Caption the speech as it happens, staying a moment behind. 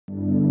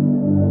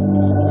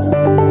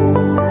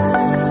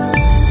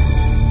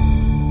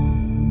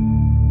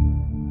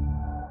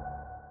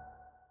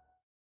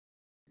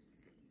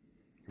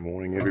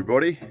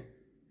everybody.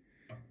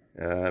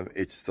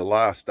 It's the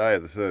last day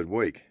of the third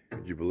week,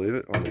 would you believe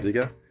it, on the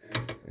digger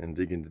and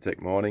Dig In Detect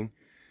Mining.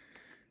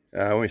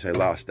 When we say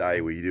last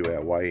day, we do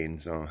our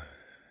weigh-ins on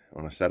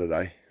a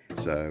Saturday,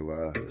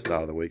 so the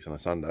start of the week's on a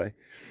Sunday.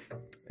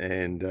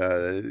 And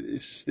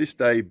this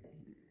day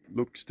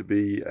looks to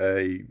be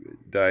a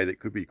day that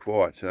could be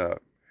quite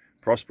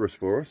prosperous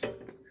for us.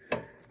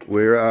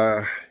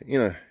 We're in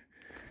a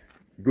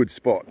good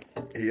spot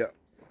here,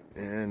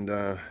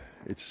 and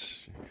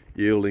it's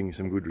yielding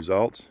some good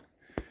results.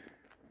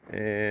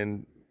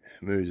 And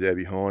Moo's there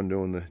behind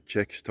doing the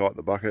checks, tight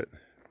the bucket,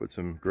 put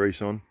some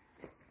grease on.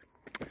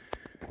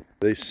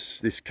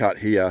 This cut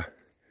here,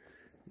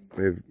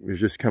 we've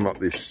just come up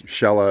this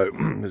shallow,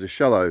 there's a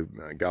shallow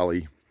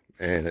gully,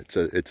 and it's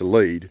a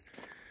lead,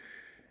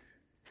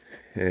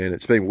 and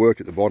it's been worked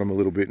at the bottom a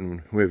little bit,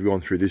 and we've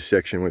gone through this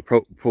section. We've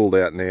pulled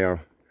out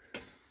now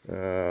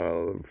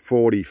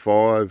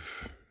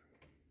 45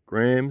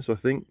 grams, I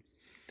think,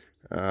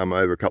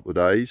 over a couple of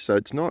days. So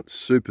it's not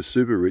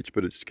super rich,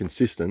 but it's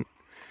consistent.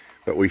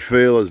 But we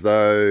feel as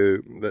though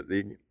that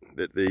the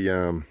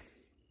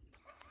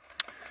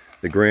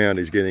ground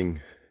is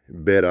getting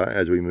better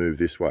as we move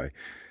this way.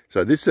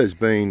 So this has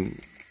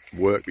been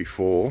worked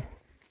before.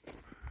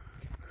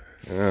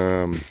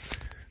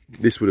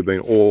 This would have been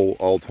all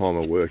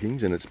old-timer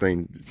workings, and it's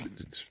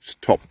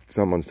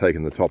someone's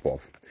taken the top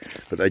off.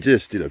 But they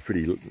just did a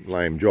pretty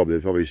lame job.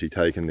 They've obviously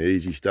taken the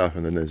easy stuff,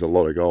 and then there's a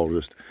lot of gold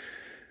just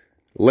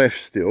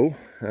left still.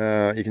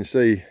 You can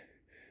see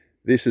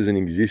this is an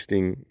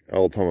existing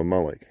old-timer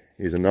mullock.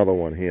 Here's another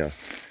one here,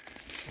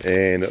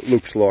 and it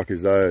looks like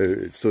as though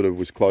it sort of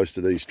was close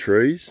to these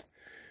trees.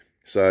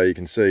 So you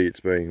can see it's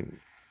been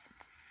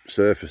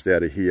surfaced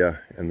out of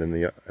here, and then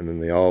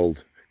the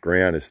old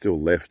ground is still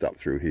left up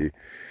through here.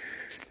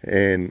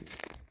 And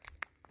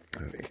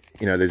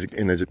you know,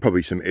 there's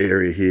probably some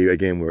area here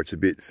again where it's a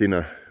bit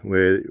thinner,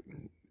 where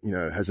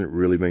it hasn't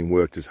really been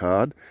worked as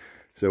hard.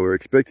 So we're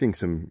expecting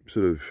some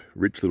sort of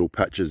rich little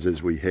patches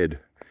as we head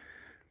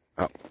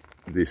up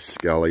this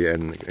gully,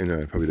 and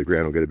probably the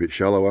ground will get a bit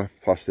shallower.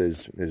 Plus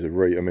there's a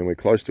reef. I mean, we're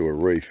close to a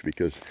reef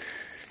because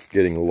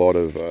getting a lot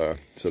of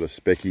sort of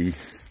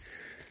speckies,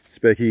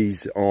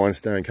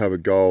 ironstone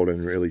covered gold,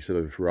 and really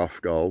sort of rough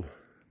gold.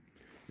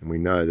 And we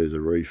know there's a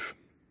reef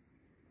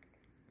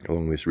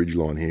along this ridge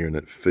line here, and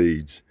it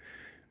feeds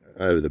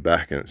over the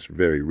back, and it's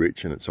very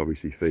rich, and it's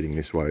obviously feeding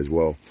this way as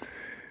well.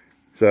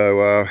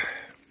 So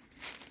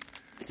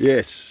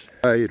yes,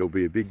 it'll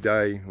be a big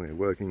day. We're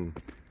working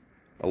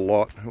a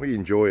lot. We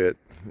enjoy it.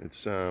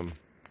 It's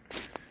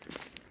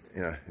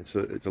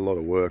it's a lot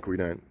of work. We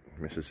don't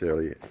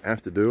necessarily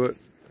have to do it,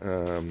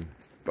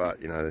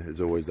 but there's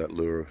always that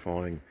lure of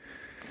finding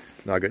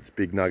nuggets,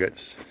 big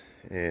nuggets,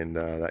 and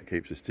that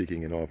keeps us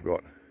ticking. And I've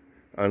got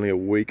only a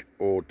week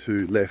or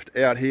two left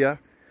out here,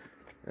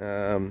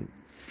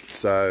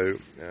 so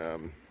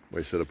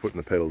we're sort of putting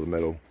the pedal to the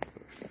metal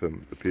for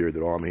the period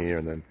that I'm here,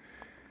 and then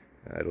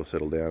it'll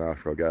settle down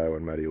after I go,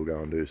 and Matty will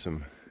go and do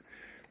some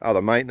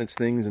other maintenance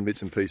things and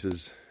bits and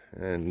pieces,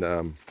 and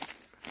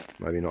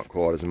maybe not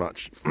quite as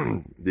much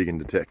Dig and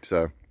Detect.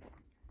 So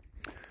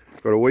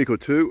got a week or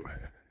two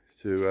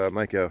to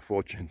make our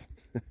fortunes,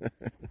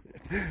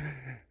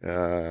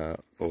 or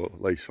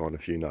at least find a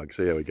few nugs.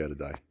 See how we go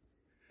today.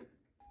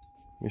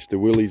 Mr.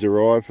 Willie's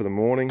arrived for the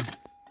morning.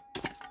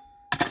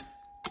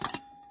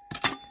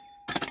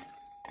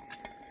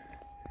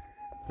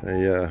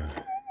 They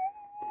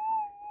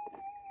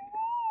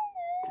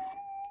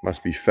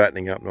must be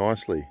fattening up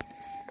nicely.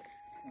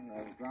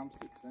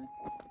 Drumsticks, eh?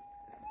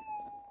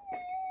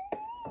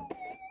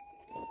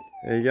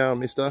 There you go,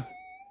 mister.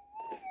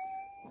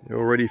 You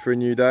all ready for a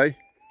new day?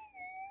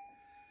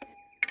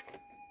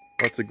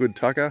 Lots of good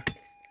tucker.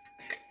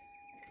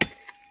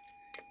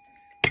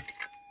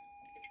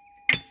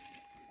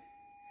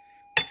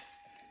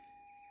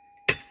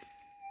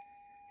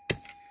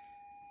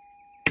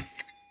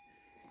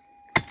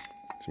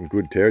 Some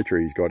good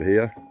territory he's got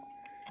here.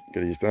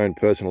 Got his own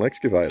personal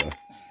excavator.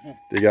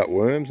 Dig up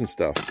worms and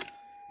stuff.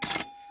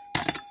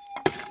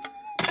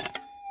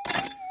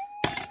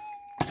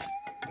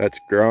 That's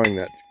growing,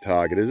 that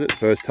target, is it?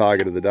 First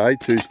target of the day,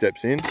 2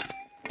 steps in.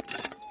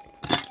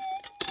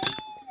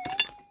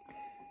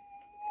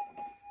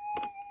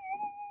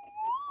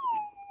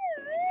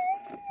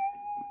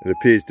 It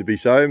appears to be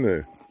so,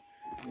 Moo.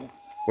 Yeah.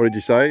 What did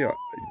you say? I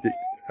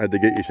had to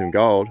get you some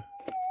gold.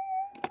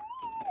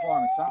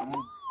 Find me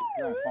something.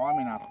 You don't find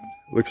me nothing.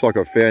 Looks like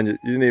I found you.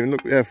 You didn't even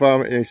look how far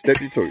many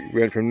steps you took. You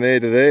went from there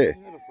to there.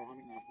 You never find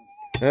me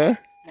nothing. Huh?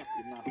 Not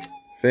good enough.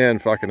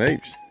 Found fucking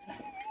heaps.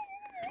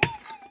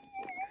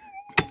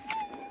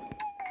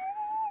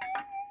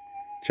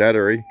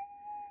 Chattery.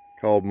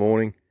 Cold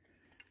morning.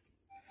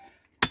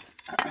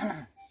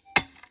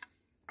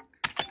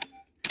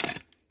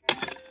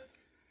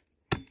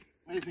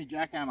 Where's my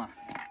jackhammer?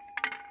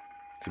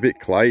 It's a bit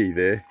clayey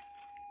there.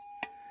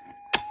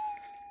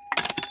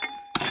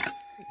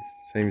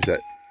 Seems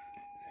that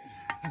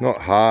it's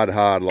not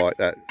hard like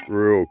that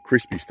real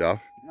crispy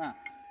stuff. No.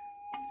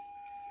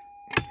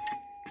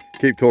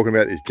 Keep talking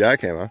about this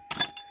jackhammer.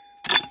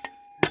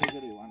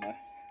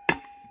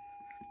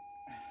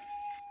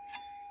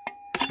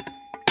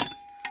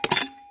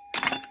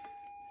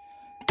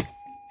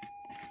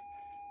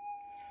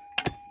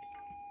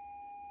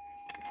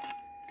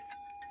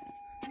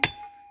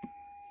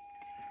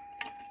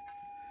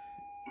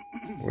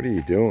 What are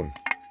you doing?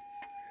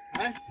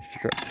 Hey?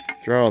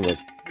 Throw on the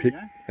pick.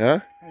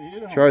 Huh? What are you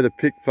doing? Throw the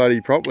pick buddy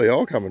properly.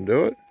 I'll come and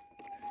do it.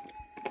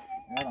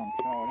 Hold on,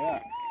 throw it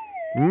out.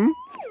 Hmm?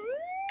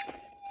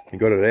 You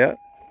got it out?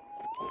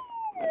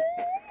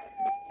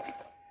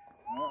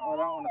 I don't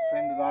want to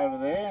send it over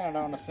there. I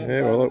don't want to send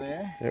it well, over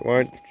there. it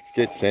won't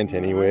get sent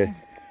anywhere.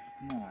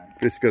 No.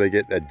 Just got to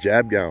get that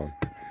jab going.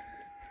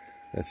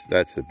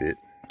 That's the bit.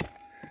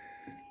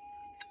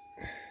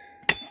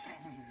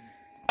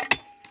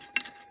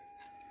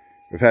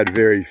 We've had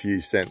very few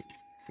sent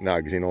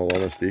nugs, in all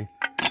honesty.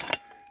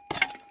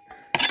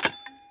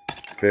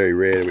 Very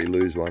rare that we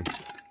lose one.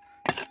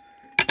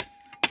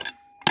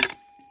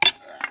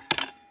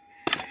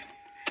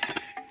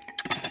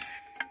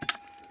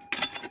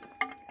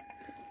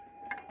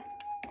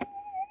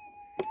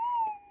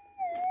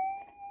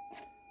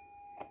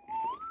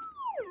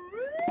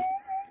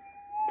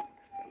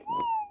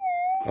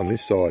 On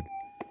this side.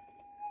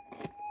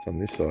 It's on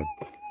this side.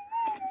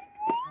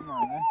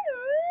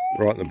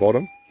 Right at the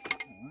bottom.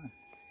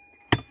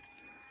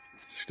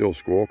 Still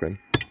squawking.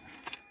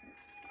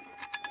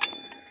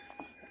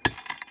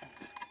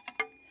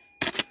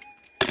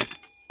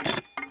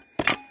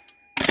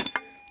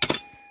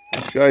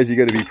 I suppose you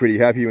got to be pretty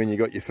happy when you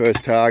got your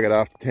first target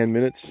after 10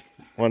 minutes.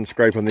 One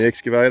scrape on the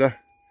excavator.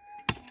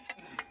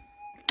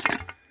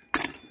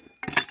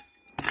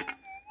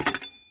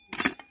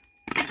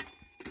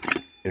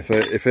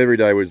 If every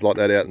day was like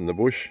that out in the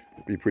bush,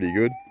 it'd be pretty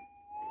good.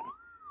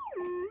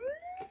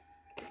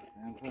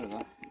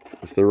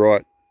 It's the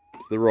right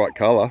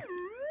colour.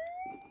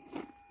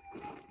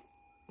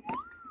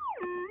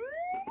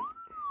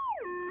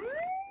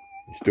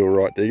 You still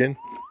right digging?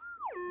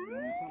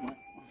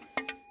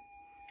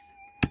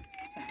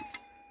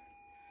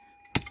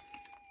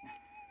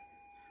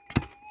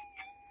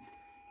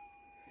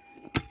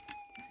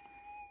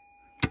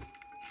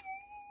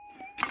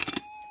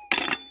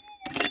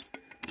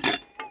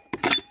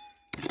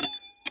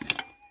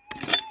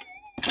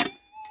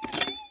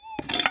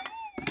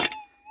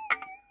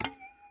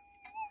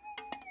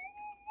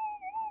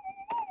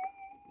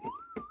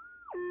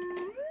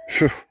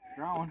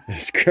 Growing.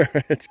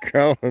 It's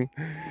growing.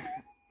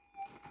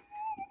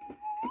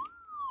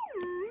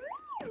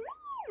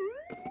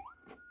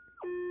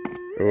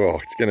 Oh,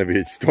 it's going to be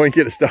a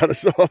stinker to start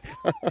us off.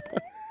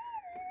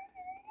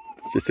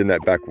 It's just in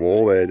that back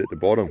wall there at the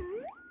bottom.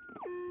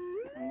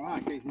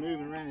 Alright, keeps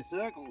moving around in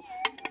circles.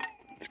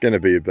 It's going to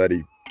be a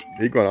bloody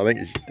big one. I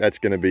think that's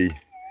going to be...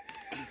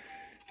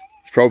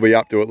 It's probably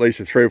up to at least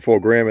a 3 or 4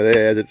 grammer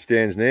there as it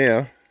stands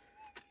now.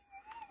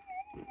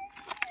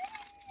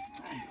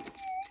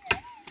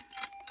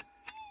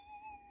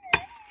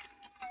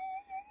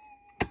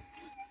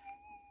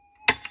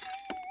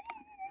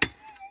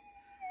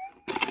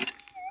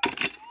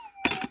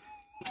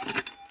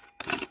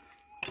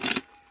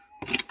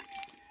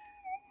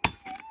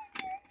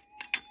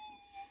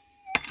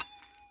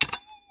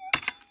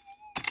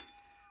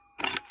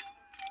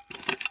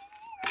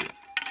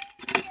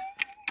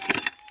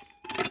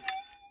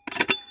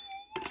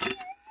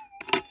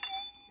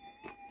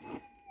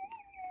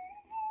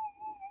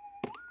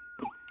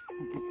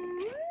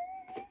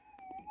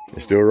 You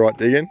still right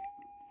digging?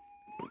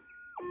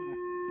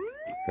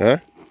 Huh?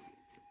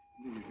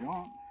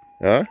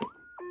 Huh?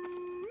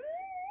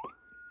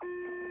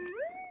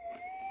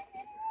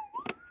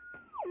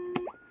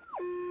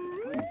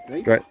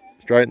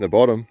 Straight in the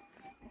bottom.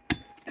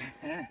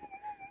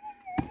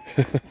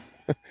 If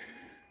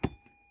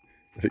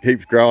it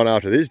keeps growing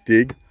after this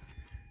dig,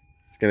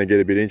 it's going to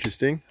get a bit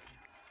interesting.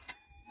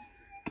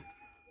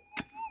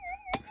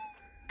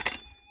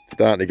 It's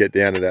starting to get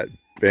down to that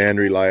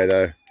boundary layer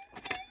though,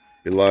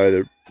 below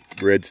the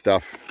red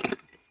stuff,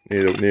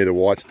 near the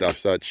white stuff,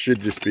 so it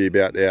should just be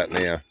about out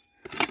now.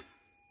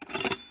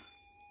 I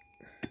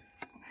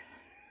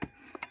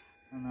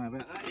don't know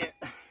about that yet.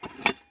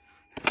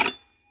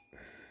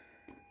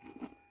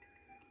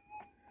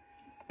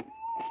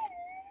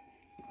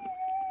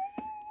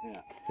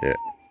 Yeah.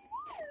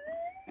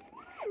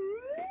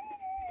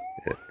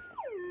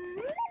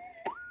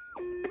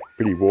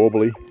 Pretty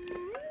warbly.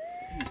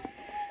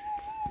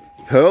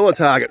 Pearler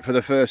target for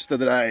the first of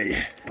the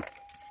day.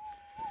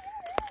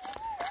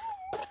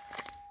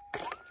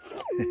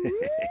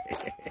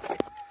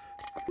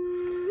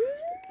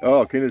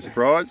 Oh, Kinder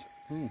surprise.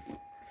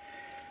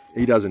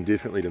 He does them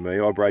differently to me.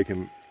 I break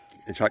him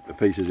and chuck the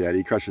pieces out.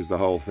 He crushes the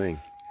whole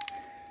thing.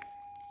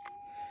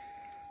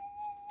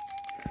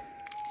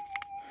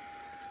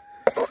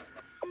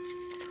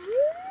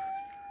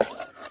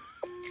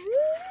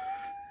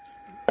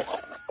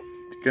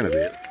 It's going to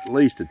be at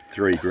least a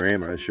 3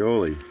 grammer,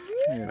 surely.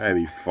 Yeah.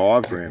 Maybe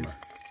 5 grammer.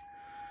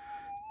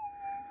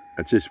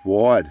 It's just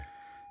wide.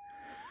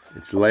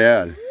 It's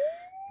loud.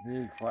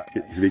 Big flat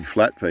piece. It's a big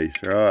flat piece,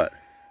 right?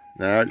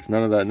 No, it's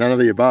none of that. None of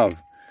the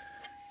above.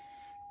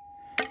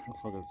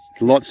 Looks like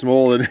it's a lot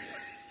smaller than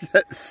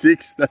that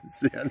 6. That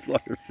sounds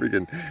like a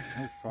friggin'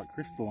 looks like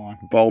crystalline.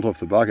 Bolt off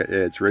the bucket. Yeah,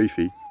 it's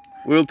reefy.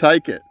 We'll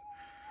take it.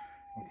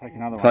 I'll take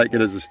another one. Take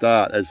it as a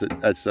start. As first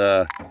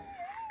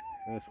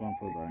one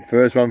for the day.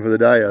 First one for the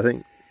day, I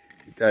think.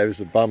 gave us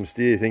a bum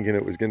steer thinking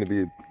it was going to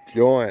be a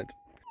giant.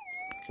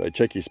 So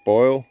check your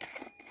spoil.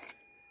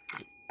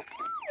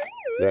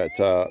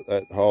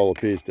 That hole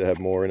appears to have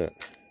more in it.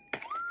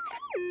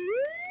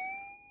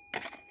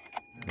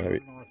 Maybe.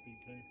 Nice big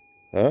piece.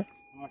 Huh?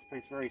 Nice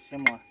piece, very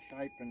similar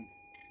shape and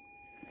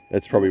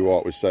That's probably why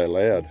it was so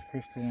loud.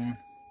 crystalline.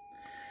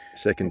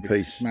 Second Probably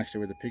piece smashed it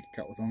with a pick a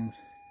couple of times.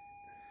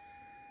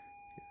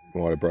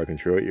 might have broken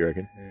through it, you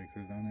reckon? Yeah,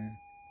 could have done that.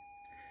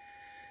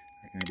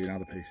 I reckon there'll be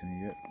another piece in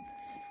here yet.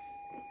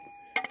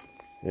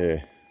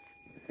 Yeah.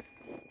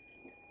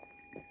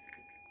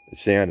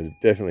 It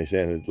definitely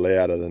sounded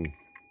louder than.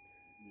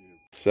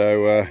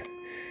 So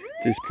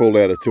just pulled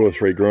out a 2 or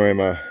 3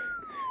 groomer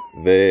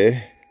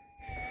there,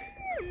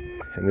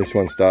 and this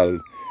one started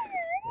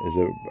as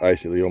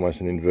basically almost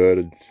an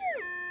inverted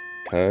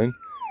tone.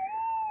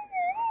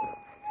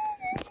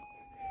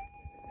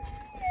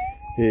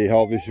 Here,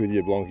 hold this with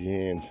your blonky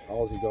hands.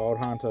 Aussie Gold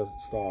Hunter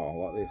style,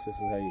 like this. This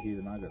is how you hear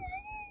the nuggets.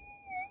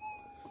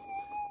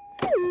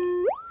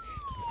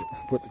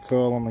 Put the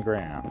coil on the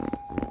ground.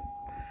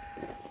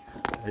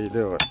 How you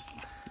do it.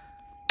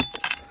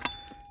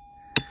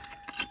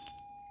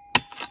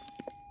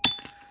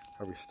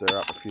 Probably stir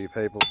up a few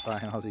people saying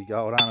Aussie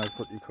Gold Hunters,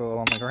 put your coil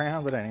on the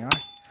ground, but anyway.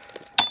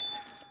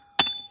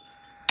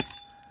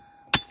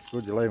 It's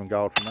good you're leaving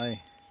gold for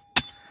me.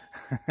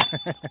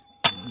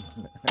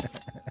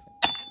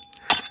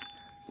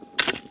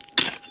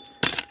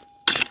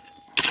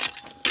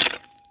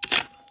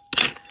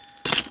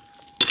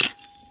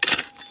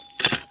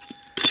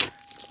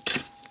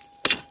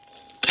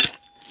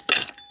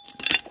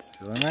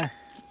 Still in there?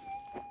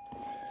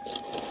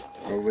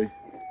 Probably.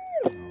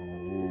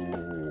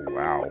 Oh,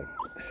 wow.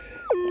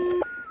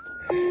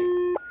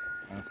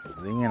 That's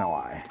zinging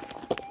away.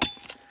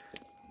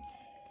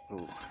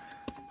 Ooh.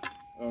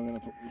 I'm going to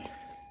put my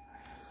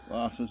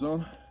glasses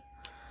on.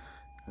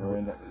 I'll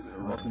end up with a bit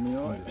of rock in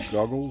my eye.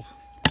 Goggles.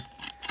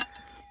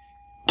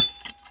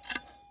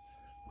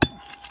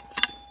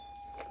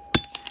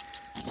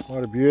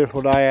 What a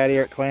beautiful day out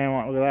here at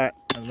Claremont. Look at that.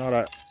 There's not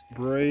a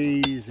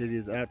breeze. It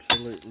is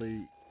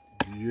absolutely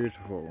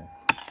beautiful.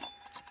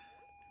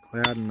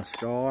 Cloud in the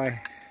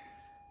sky.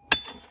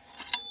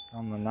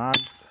 On the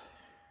nugs.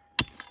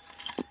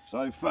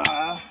 So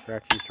far,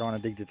 Scratchy's trying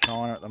to dig to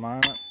China at the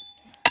moment.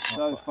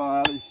 this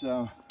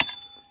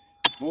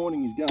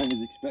morning is going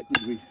as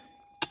expected. We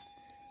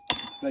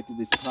expected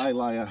this pay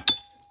layer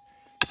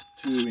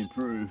to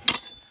improve,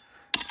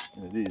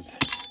 and it is.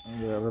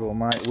 Look at our little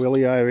mate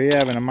Willie over here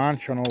having a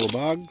munch on all the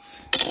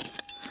bugs.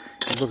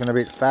 He's looking a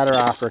bit fatter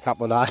after a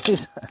couple of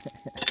days.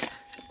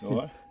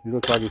 Right. He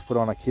looks like he's put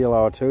on a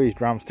kilo or two. His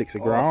drumsticks are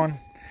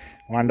growing.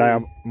 One day I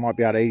might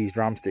be able to eat his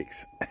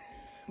drumsticks.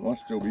 Might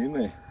still be in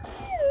there.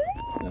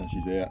 No,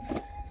 she's out.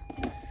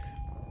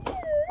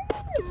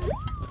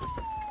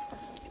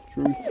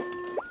 Truth.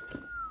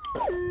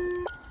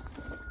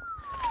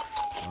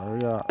 There we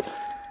go.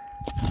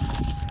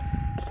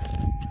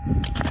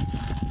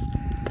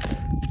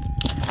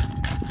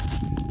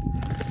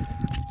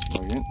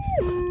 Again.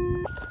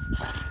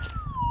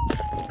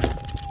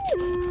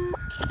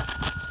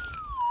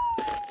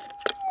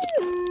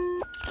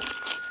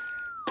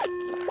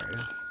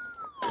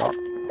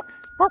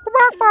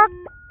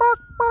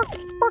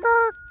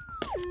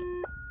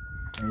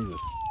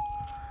 Jesus.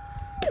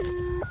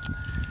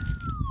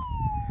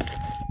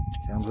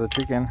 Comes the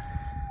chicken.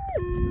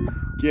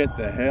 Get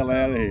the hell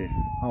out of here.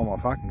 Oh my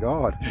fucking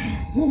god.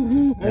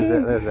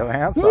 There's our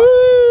answer.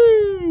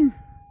 Woo!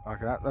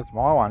 Okay, that's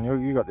my one.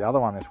 You got the other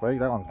one this week.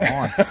 That one's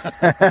mine.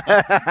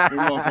 We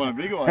might find a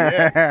bigger one,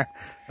 yeah.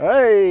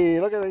 Hey,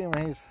 look at him.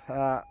 He's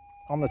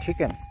on the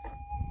chicken.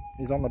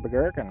 He's on the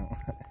begurkin.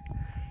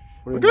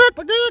 Put it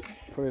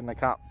in the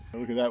cup.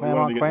 Look at that.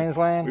 Claremont,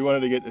 Queensland. We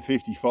wanted to get to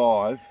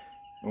 55,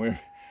 and we're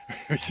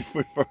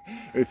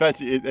if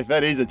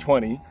that is a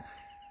 20,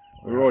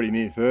 we're already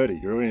near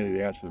 30. We're already near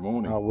the ounce for the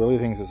morning. Oh, Willie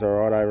thinks it's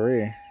alright over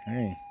here.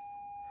 Hey,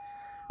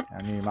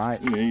 our new mate.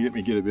 Yeah, you let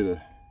me get a bit of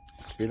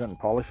Spit it and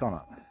polish on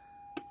it.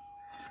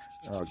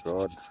 Oh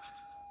god.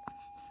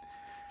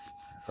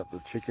 Got the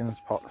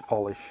chicken's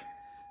polish.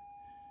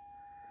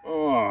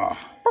 oh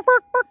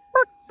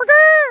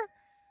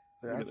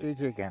So that's your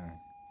chicken.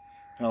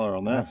 colour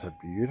on that. That's a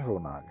beautiful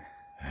nug.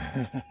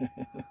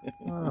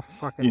 What a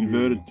fucking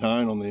Inverted beauty.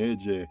 tone on the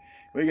edge there.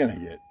 We're gonna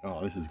get.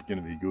 Oh, this is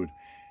gonna be good.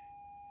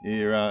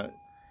 Yeah,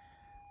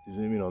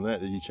 zoom in on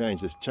that. Did you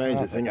change this? Change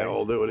the thing.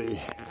 I'll do it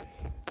here.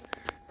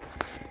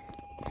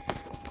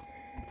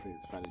 See,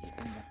 it's fat as your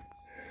finger.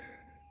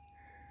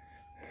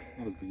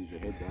 Not as big as your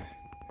head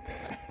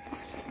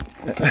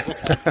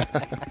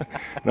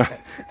though. No,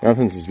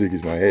 nothing's as big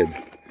as my head.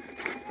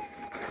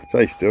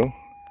 Stay still.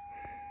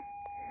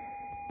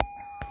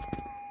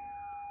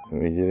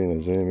 Let me get in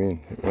and zoom in.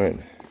 It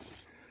won't.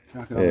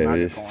 Chuck it on the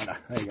nugget finder.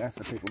 There you go,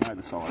 so people know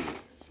the size.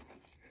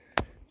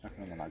 Chuck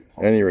it on the nugget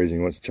finder. Only reason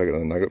he wants to chuck it on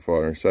the nugget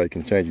finder and say he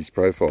can change his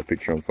profile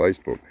picture on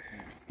Facebook.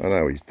 I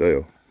know his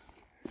deal.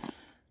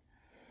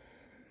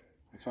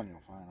 It's on your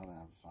phone, I don't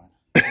have a phone.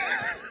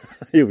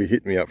 He'll be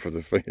hitting me up for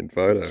the fucking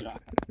photo. I don't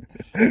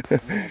have a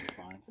phone.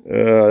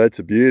 Oh, that's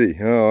a beauty.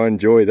 Oh, I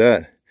enjoy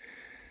that.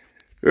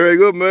 Very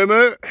good,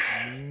 Moo.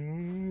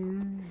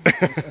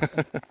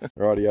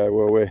 Rightio,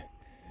 well, we're...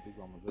 Big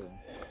one was there.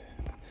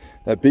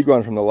 That big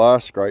one from the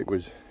last scrape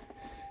was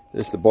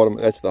just the bottom,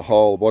 that's the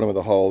hole, bottom of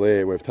the hole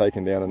there. We've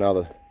taken down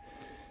another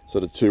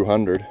sort of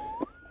 200.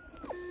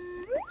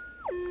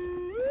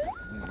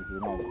 This is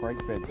an old creek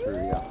bed through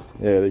here.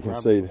 Yeah, you can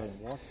see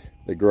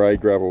the grey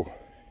gravel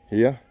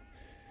here.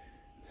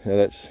 Now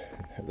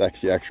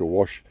that's the actual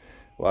wash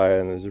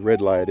layer, and there's a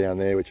red layer down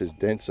there which is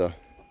denser,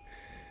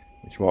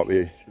 which might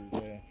be,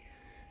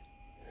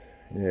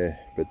 yeah,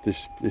 but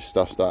this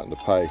stuff's starting to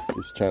pay,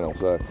 this channel.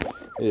 So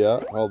here you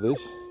are, hold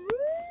this.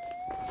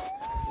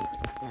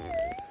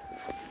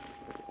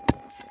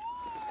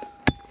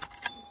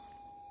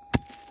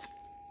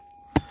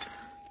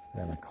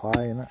 And a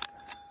clay in it.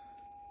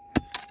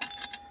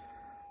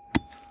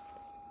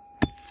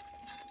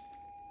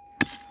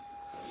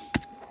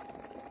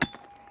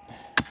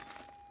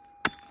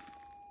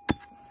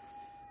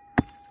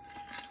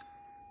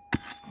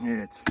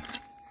 Yeah, it's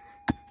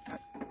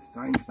that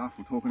same stuff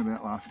we were talking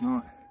about last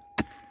night.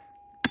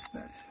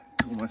 That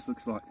almost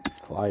looks like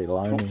Clay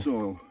loamy.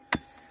 topsoil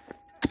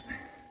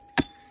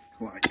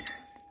clay.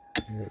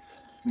 Yes.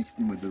 Mixed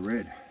in with the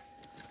red.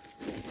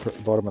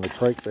 Bottom of the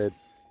creek bed.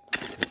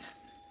 The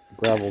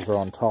gravels are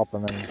on top,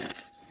 and then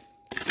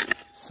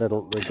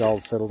the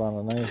gold settled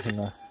underneath in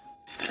the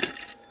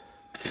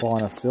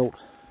finer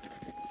silt.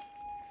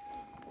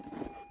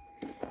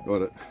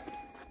 Got it.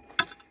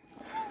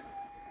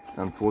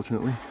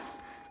 Unfortunately.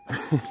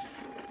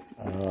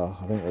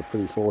 I think we're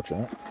pretty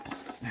fortunate.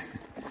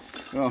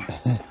 Oh,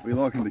 we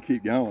like them to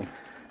keep going.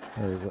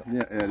 Where is it?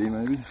 Yeah, out here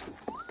maybe.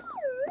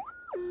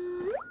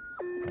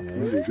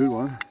 That'd be a good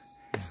one.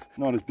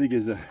 Not as big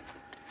as the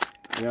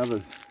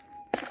other,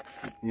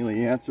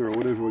 nearly ounce or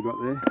whatever we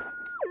got there.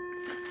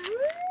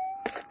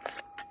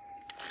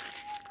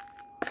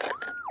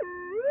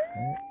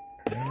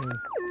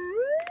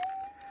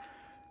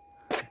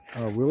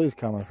 Oh, Willie's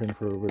coming in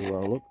for a bit of a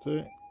look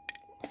too.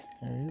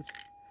 There he is.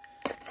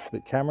 A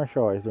bit camera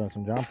shy, he's doing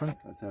some jumping.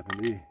 That's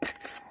happened here.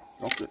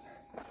 Dropped it.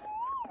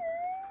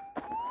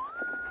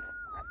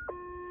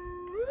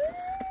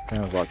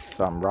 Sounds like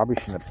some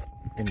rubbish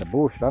in the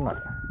bush, doesn't it?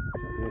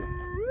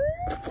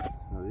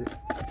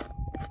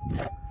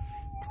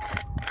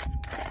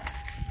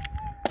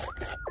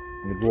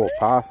 You'd walk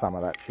past some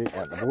of that shit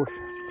out the bush.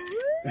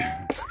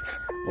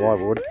 Well, I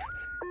would.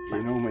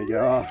 You normally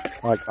go,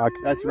 oh,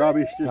 that's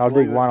rubbish. Just I'll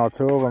dig one or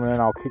two of them and then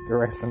I'll kick the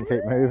rest and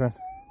keep moving.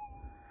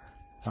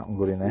 Something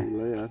good in there.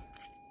 Loud.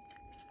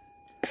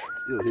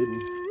 Still hidden.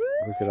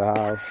 Look at the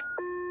halves.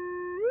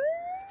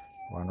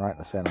 One right in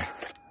the centre.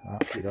 Oh,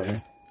 you got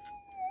him.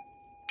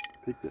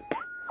 Picked it.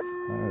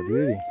 Oh,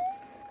 beauty.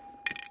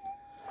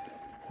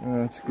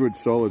 That's good,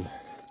 solid.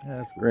 Yeah,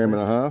 that's good. Gram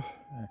and a half.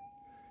 Yeah.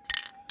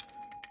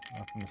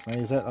 Nothing to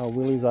sneeze at. Oh,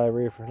 Willie's over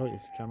here for look.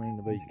 He's coming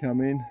in to He's come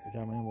in.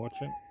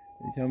 watching.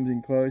 He comes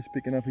in close,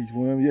 picking up his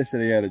worm.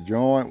 Yesterday he had a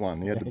giant one.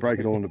 He had to break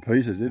it all into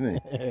pieces, didn't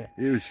he? Yeah.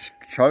 He was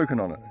choking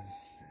on it.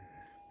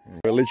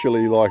 We're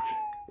literally like,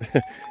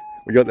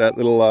 we got that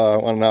little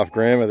 1.5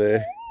 grammer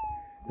there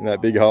in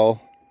that big hole.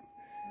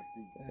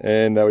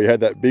 And we had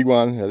that big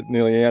one,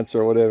 nearly an ounce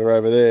or whatever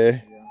over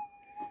there. Yeah.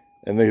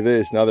 And look at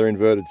this, another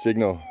inverted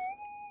signal.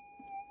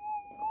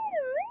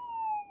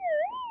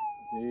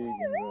 Big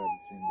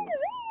inverted symbol.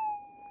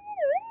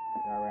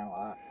 Go around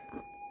like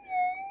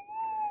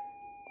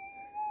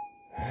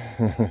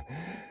that.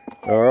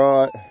 All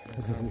right.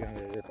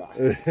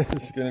 It's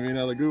It's going to be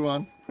another good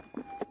one.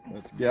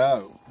 Let's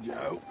go,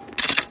 Joe.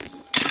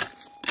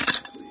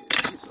 Clear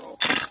this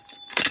off.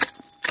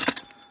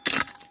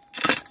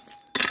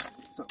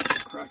 Something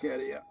to crack out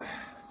of here.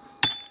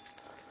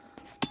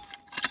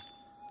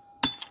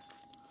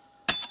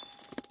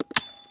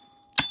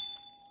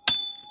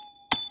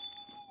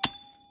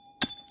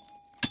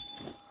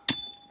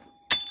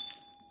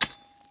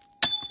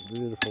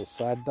 Beautiful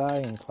sad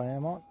day in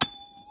Claremont.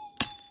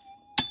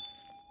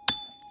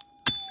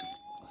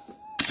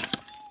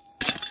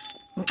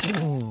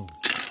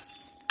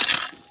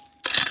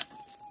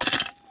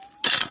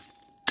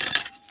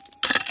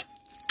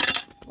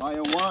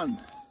 Layer 1,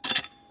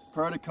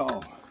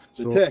 protocol,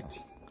 detect.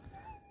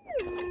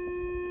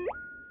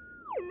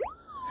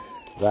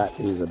 That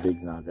is a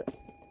big nugget.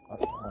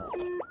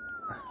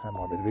 That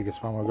might be the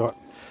biggest one we've got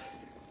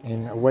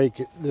in a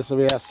week. This will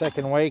be our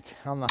second week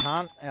on the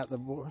hunt out the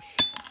bush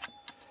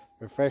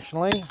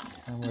professionally,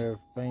 and we've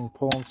been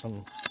pulling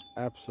some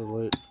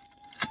absolute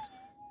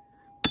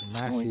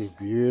massive,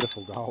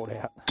 beautiful gold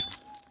out.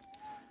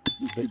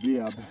 This could be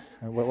our...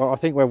 Well, I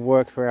think we've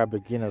worked for our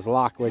beginner's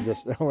luck. We're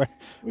just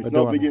It's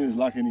not beginner's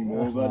luck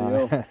anymore,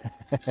 bloody hell.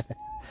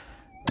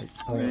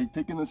 We're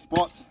picking the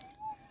spots.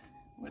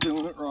 We're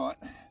doing it right.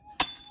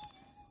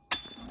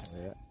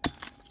 Yeah.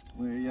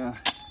 We know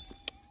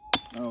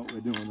what we're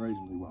doing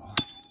reasonably well.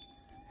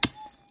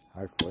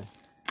 Hopefully.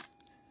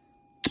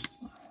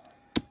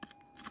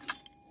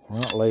 We're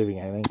not leaving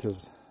anything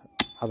because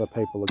other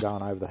people are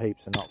going over the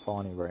heaps and not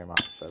finding very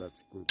much, so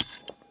that's good.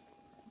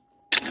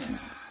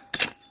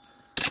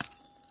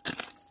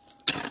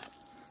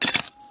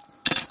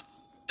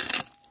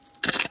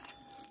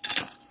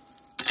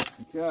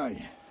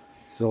 Okay.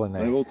 Still in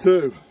there. Level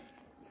 2.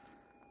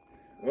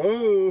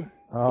 Oh,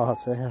 Oh,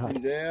 it's out.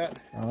 he's out.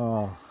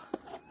 Oh.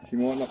 She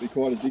might not be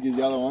quite as big as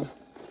the other one.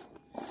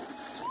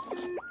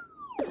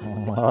 I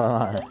don't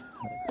know.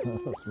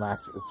 It's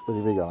massive. It's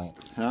pretty big, I think.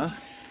 Huh?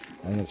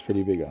 I think it's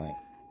pretty big, I think.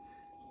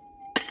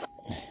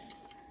 See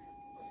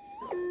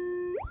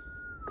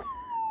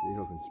if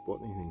I can spot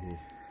anything here.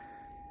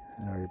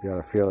 You'd be able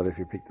to feel it if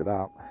you picked it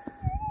up.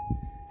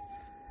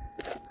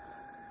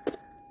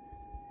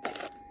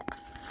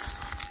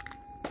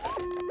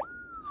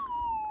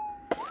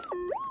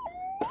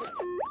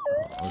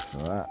 Oh, listen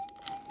to that.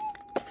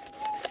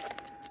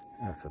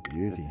 That's a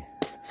beauty.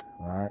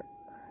 Alright.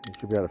 You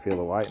should be able to feel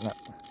the weight in it.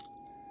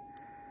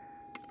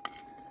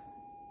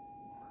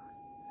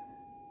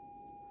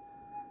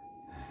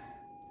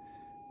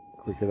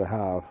 Quicker to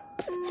have.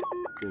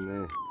 It's in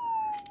there.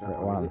 That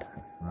one.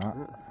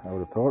 No, I would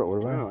have thought it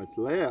would have been. Oh, it's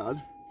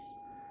loud.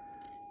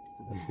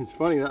 It's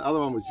funny, that other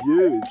one was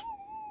huge.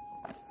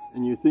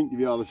 And you think you'd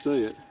be able to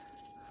see it.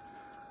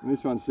 And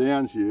this one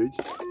sounds huge.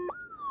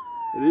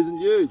 It isn't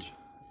huge.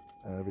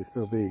 It'll be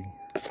still big.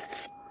 It's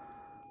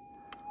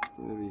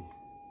gonna be...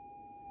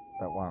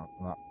 That one.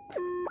 No.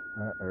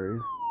 Oh, there he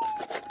is.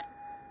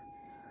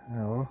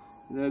 Oh well.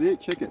 Is that it?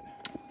 Check it.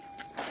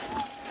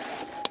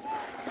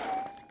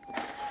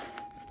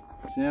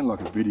 Sound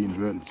like a bitty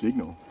inverted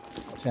signal.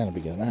 Sounded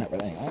bigger than that,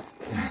 but anyway.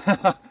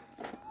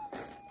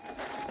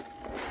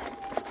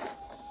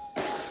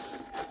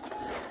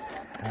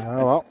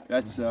 Oh well.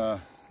 That's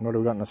What have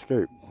we got in the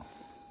scoop?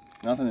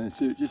 nothing in the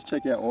suit. Just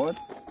check out wide.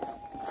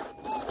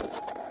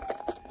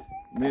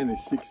 Man,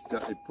 this 6,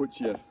 it puts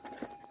you...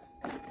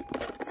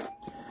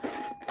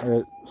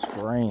 It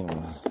screams.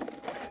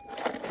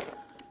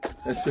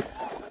 That's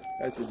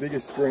the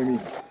biggest screamy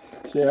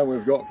sound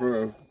we've got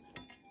for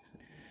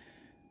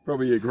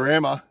probably a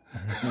grandma.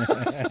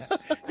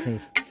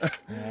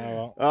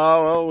 Oh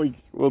Oh well,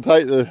 we'll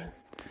take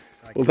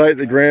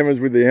the grammars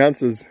with the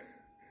ounces.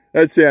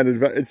 It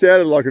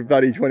sounded like a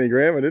bloody 20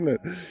 grammer, didn't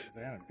it? well.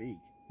 Sounded big.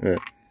 Yeah.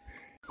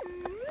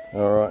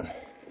 All right.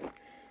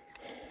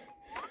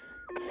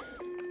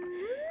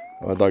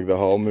 I dug the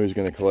hole. Moo's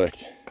going to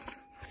collect.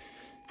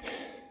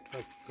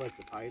 Like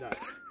the payday.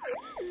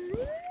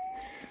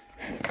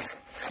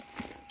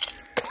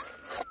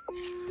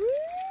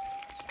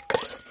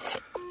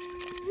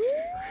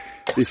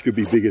 This could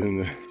be bigger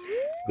than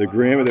the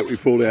grammer that we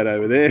pulled out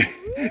over there.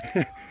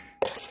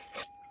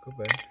 Could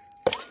be.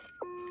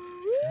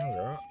 Sounds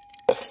alright.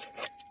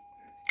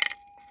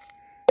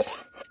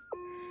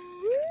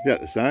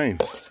 About the same.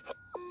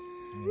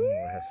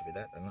 It has to be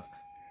that, doesn't it?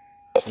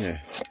 Yeah.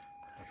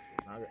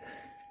 Nugget.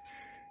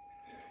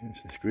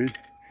 It's a squid.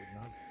 Good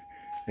nugget.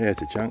 Yeah,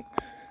 it's a chunk.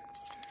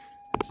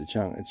 It's a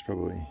chunk. It's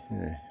probably,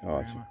 yeah. Oh,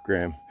 it's a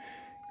gram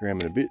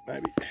and a bit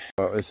maybe.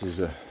 Oh, this is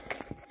a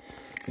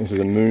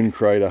moon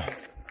crater.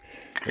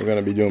 We're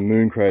going to be doing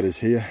moon craters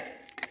here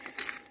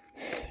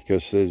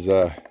because there's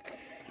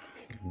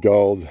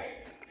gold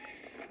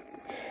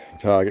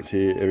targets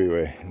here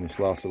everywhere in this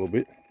last little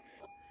bit.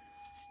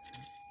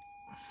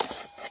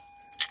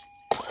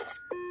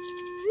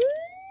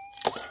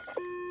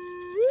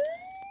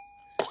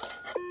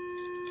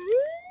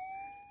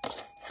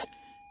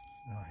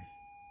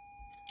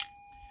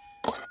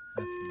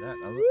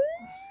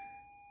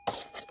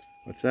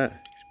 What's that?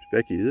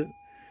 Specky, is it?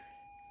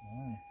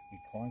 Oh, big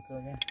clunker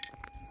again.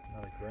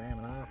 Another gram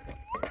and a half.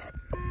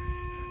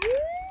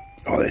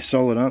 Oh, they're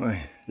solid, aren't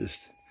they?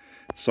 Just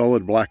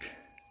solid black,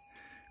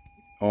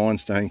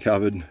 ironstone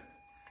covered.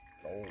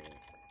 Gold.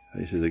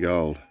 This is a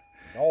gold.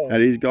 Gold.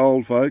 That is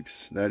gold,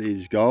 folks. That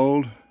is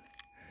gold.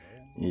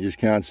 You just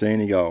can't see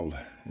any gold.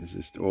 It's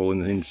just all in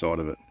the inside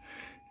of it.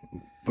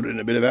 Put it in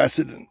a bit of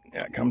acid and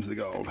out comes the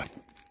gold.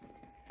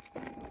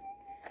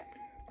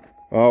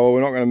 Oh, well,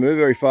 we're not going to move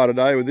very far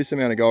today with this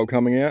amount of gold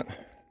coming out.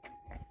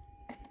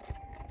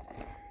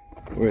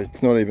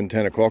 It's not even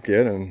 10 o'clock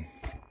yet and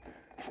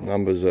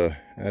numbers are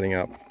adding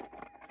up.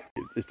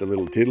 Just a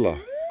little tiddler.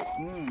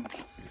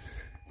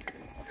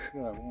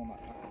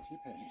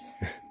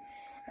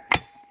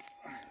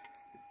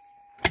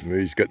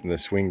 Moo's getting the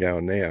swing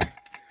going now.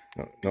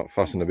 Not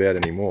fussing about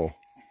anymore.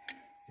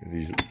 With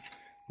these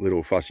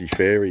little fussy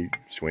fairy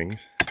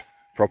swings.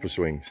 Proper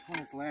swings. When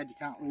it's loud, you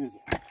can't lose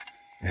it.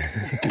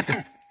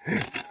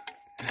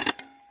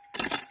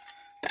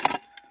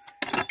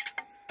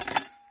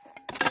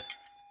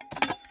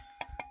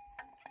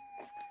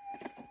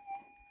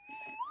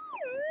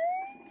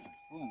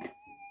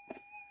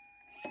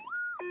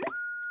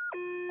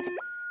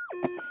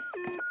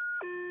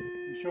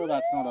 I'm sure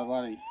that's not a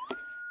bloody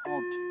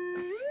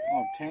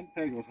old tent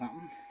peg or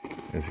something.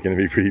 It's going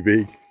to be pretty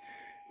big.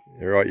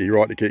 You're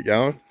right to keep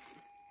going.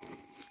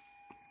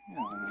 Yeah,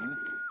 I mean,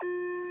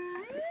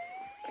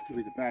 could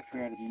be the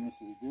battery out of your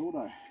missus'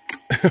 dildo.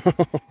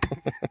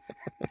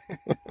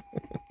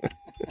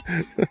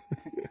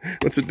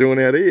 What's it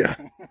doing out here?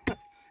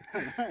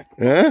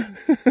 Huh?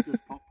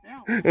 Just popped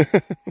out.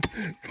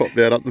 Popped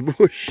out up the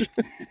bush.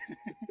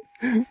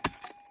 It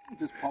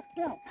just popped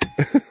out.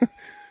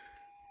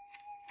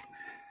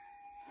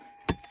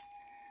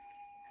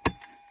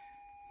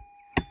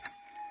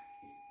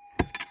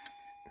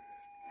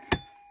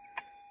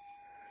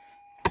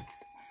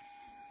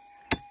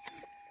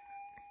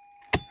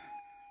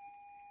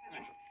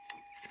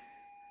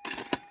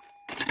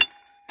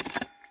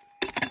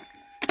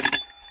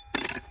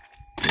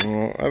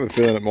 Oh, I have a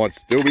feeling it might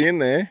still be in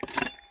there.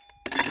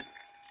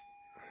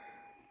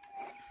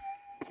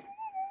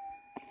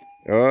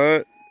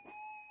 Alright.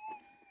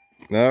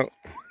 No.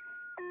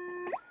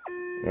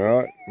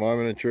 Alright,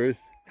 moment of truth.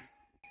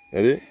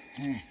 That it?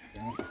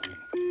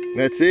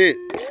 That's it.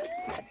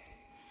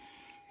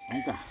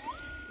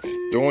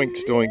 Stoink,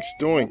 stoink,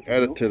 stoink.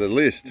 Add it to the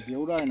list.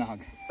 Dildo nug.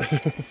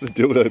 The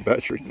dildo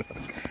battery nug.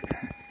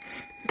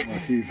 Well, a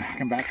few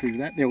fucking batteries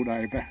that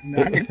dildo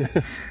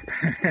nug.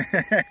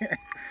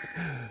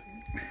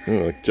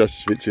 Oh, it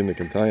just fits in the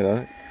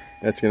container.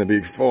 That's going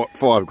to be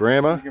 5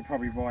 grammer. You could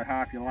probably buy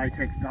half your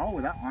latex doll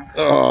with that one.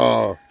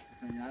 Oh,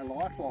 You know,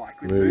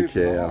 lifelike. moo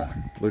cow.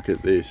 Look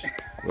at this.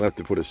 We'll have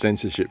to put a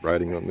censorship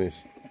rating on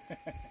this.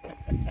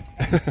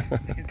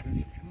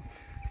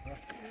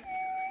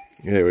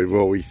 Yeah,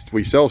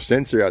 we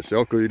self-censor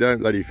ourselves because we don't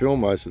bloody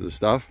film most of the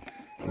stuff.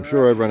 I'm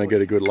sure everyone will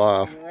get a good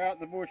laugh. We're out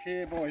the bush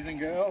here, boys and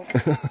girls.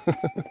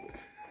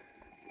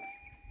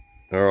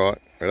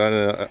 Alright, I don't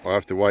know, I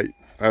have to wait.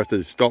 I have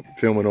to stop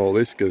filming all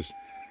this because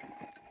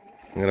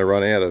I'm going to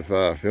run out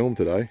of film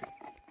today.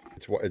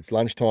 It's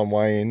lunchtime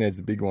weigh-in. There's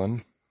the big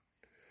one.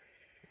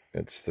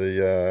 It's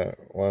the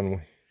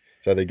one.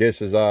 So the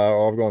guesses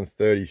are, I've gone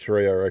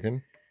 33, I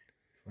reckon.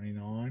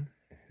 29.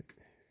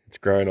 It's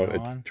grown on.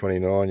 It's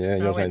 29. Yeah,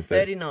 No, you're saying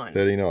 39.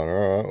 39. All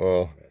right.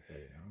 Well,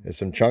 there's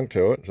some chunk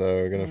to it, so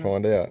we're going to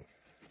find out.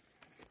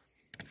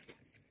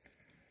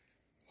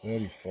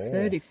 34.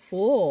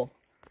 34.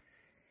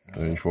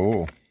 34.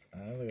 Look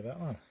at that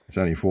one. It's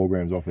only 4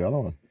 grams off the other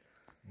one.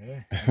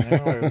 Yeah.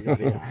 No, we got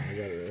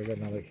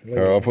another. All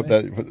right, I'll put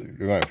that.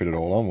 We won't fit it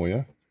all on, will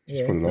you?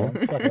 Just put it on.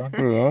 Chuck it on. Put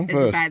it on It's a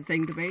first. bad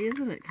thing to be,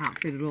 isn't it? Can't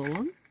fit it all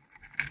on.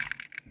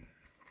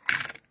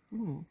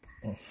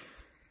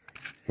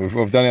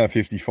 We've done our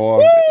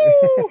 55.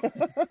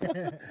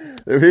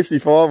 The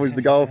 55 was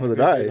the goal for the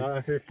day.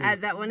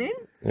 Add that one in.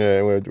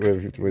 Yeah, we're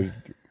 57.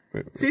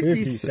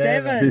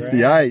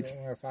 58.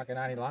 We're fucking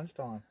only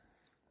lunchtime.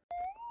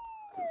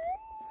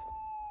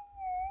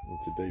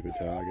 It's a deeper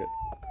target.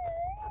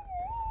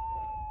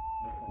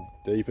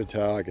 Deeper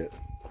target.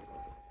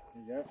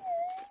 There you go.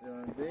 You're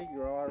on dig,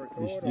 your eye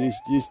record.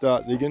 You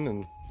start digging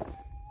and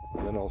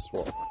then I'll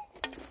swap.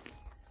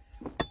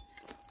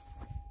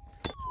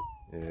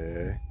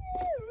 Yeah.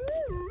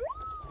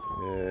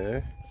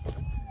 Yeah.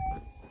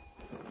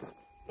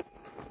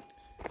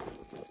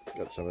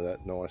 Got some of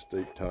that nice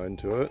deep tone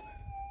to it.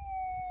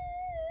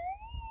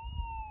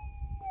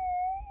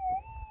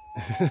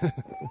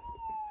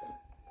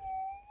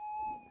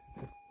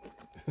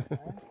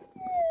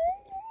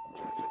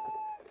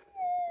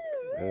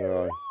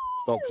 Alright,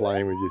 stop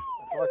playing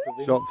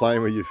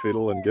with your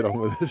fiddle and get on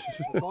with it. It's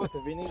like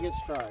the vinegar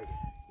stroke.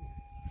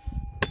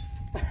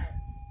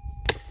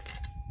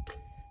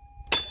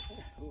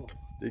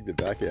 Dig the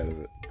back out of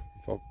it,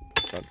 front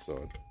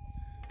side.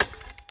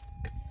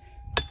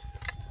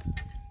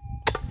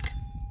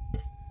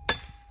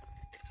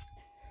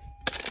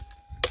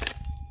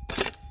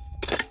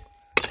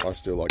 I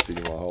still like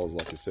digging my holes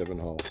like a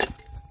 7-hole.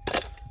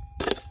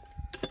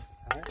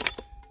 Hey?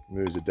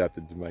 Moo's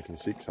adapted to making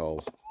 6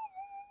 holes.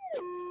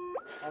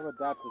 I've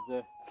adapted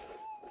to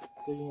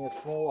digging as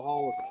small a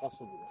hole as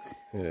possible.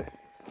 Yeah.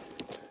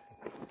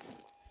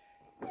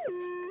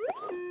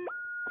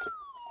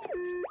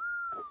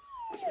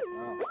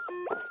 Wow.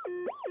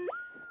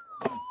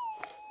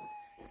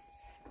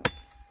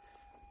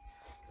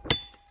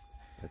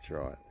 That's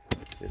right.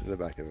 Get to the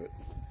back of it.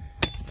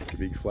 A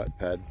big flat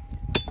pad.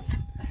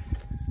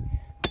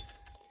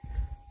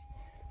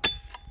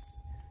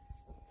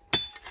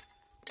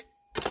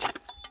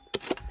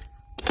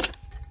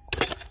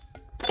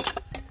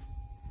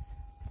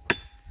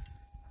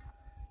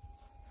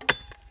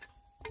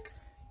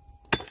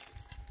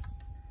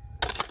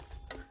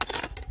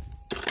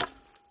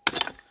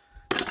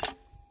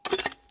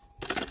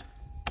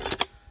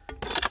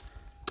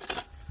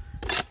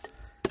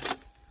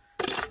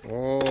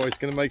 Oh, it's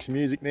going to make some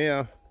music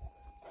now.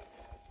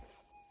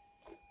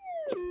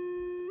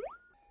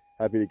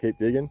 Happy to keep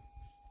digging?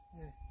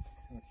 Yeah,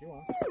 if you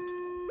want.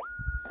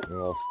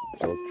 And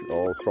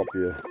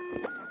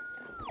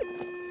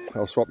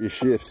I'll swap your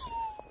shifts.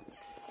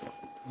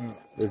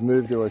 They've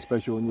moved to a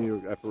special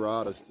new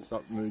apparatus to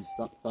stop Moo's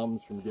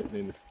thumbs from getting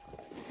in,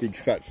 big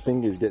fat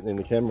fingers getting in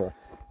the camera.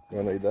 You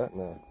want to need that?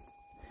 No.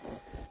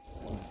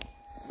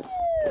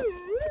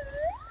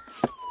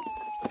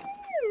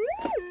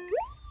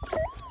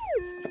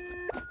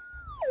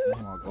 Oh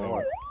my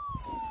god.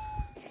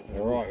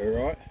 Alright,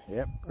 we're right.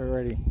 Yep, we're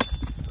ready.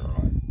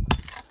 Alright.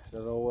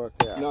 Got it all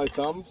worked out. No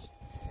thumbs.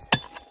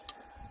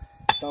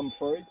 Thumb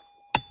free.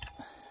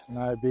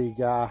 No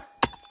big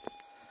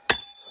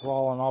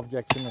swollen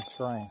objects in the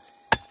screen.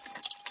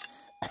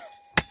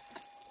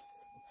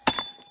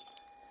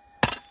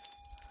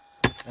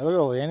 Now look at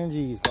all the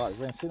energy he's got. He's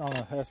been sitting on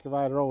the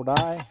excavator all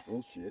day.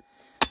 Bullshit.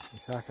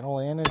 He's fucking all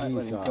the energy Don't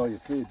let he's him got. tell you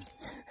fibs.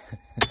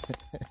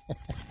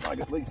 Like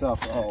at least half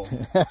the hole.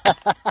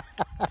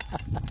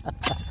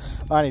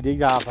 I only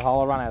digged half the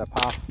hole, I run out of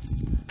puff.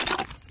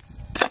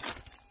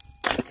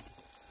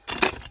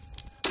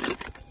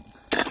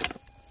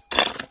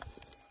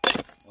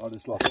 I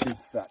just like a big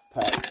fat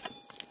pack.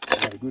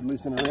 I have a good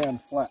listen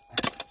around flat.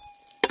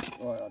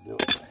 Right, I'll do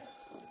it.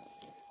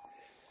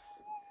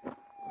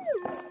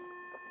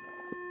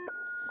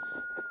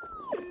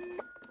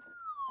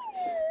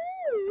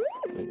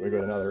 I think we've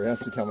got another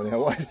ounce coming our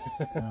way.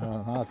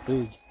 Not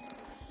big.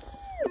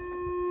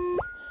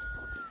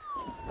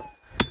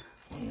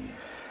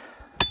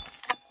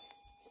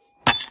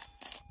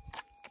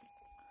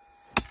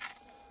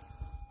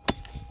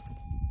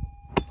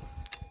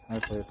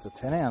 Hopefully it's a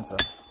 10 ouncer.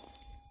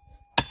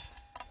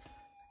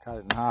 Cut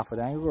it in half with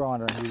angle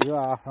grinder and give you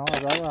half and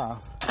I'll go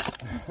half.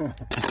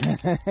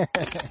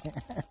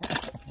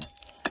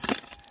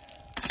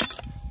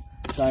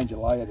 Change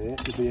your layer there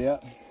to be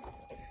out.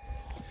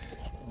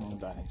 I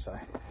don't think so.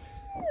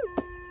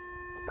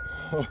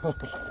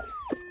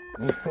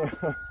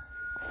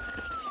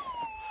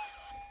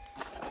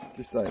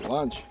 Just ate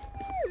lunch.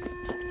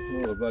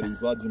 All the bloody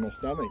blood's in my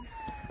stomach.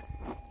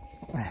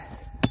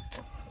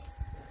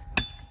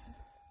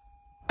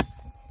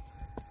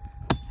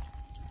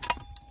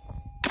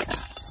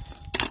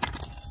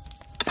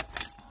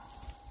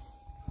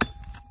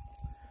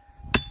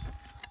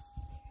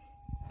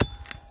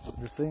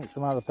 I think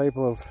some other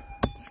people have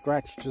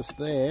scratched just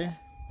there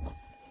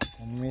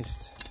and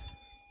missed,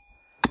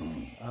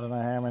 I don't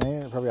know how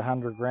many, probably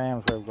 100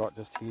 grams we've got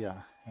just here.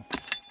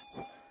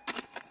 And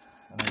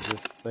they've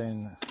just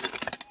been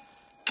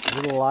a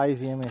little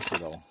lazy and missed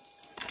it all.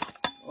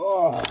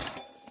 Oh,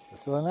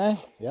 Still in there?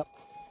 Yep.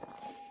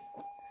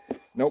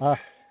 nope. Oh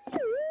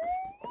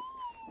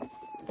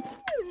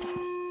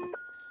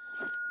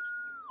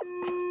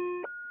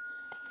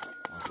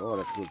God,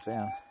 that's a good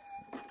sound.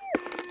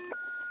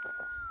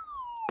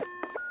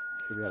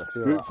 Should be able to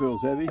feel Scoop that.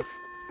 feels heavy.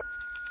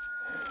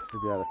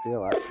 Should be able to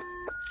feel that.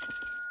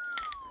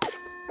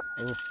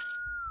 Oh.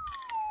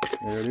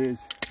 There it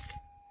is.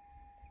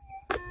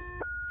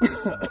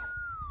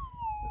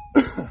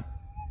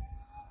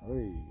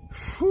 Oi.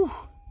 Whew.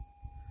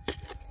 Is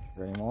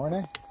there any more in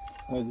there?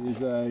 That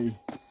is a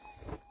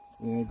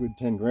good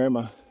 10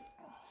 grammer.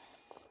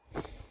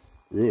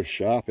 Real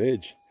sharp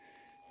edge.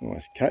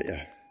 Almost cut you.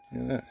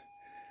 Look at that.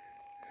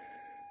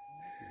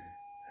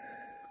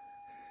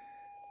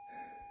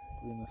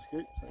 Put in the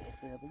scoop so you can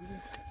see how big it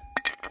is.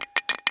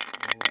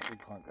 Oh, that big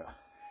clunker.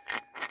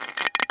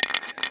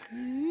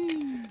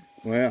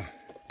 Wow.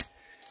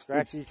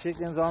 Scratchy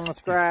chickens on the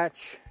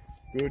scratch.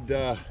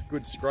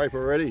 Good scrape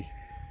already.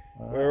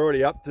 We're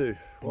already up to,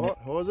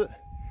 what was it?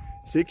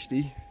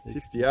 60,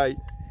 58.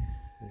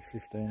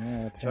 15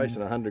 now. 10.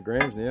 Chasing 100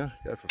 grams now.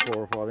 Go for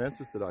 4 or 5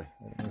 ounces today.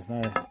 There's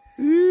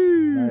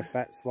no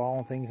fat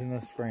swollen things in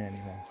the screen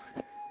anymore.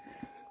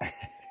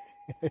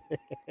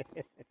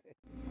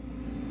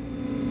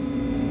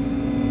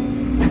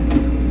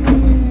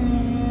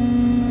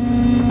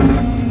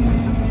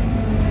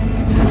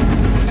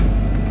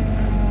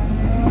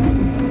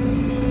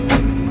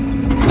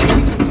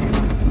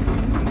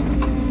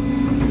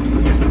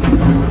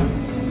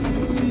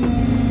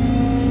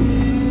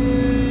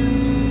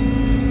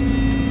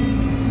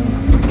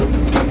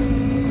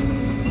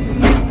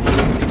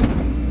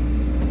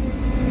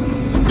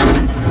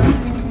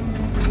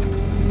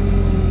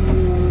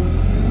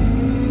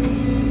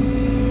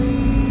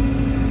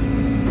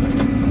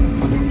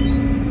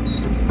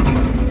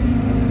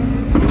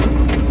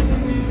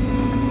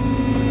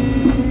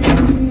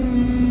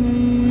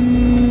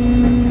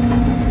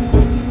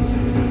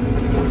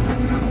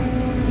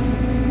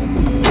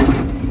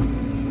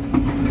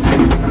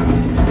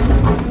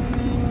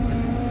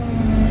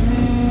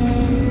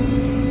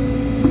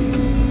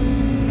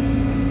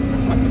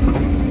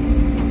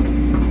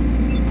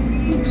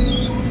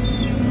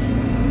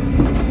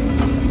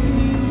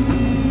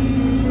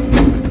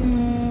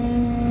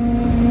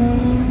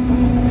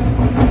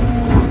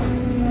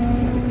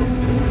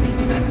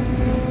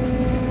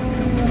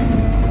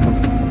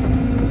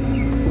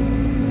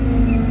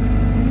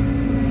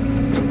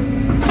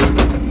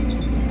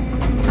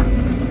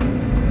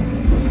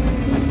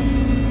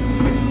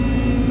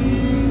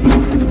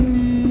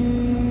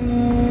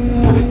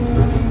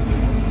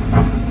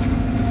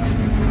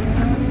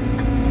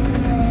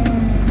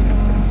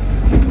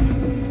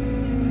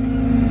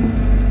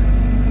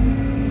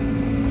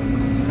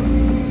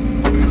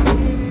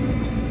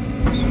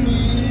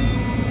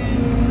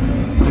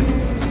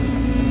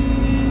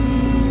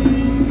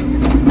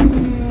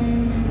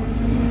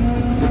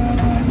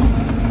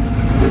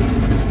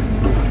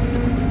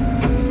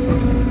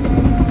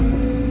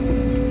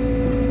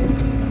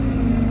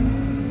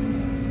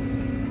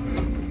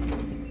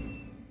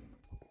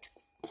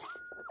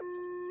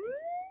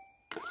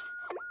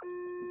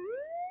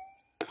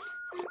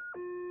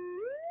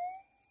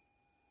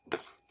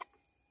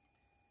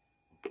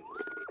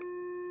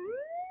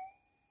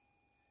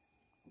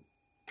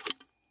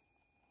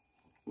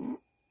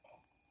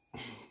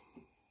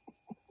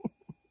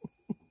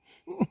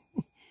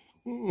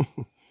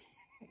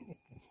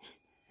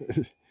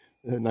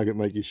 That nugget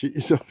make you shit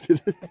yourself,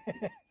 did it?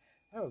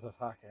 That was a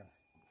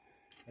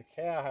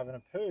cow having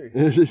a poo.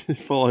 Just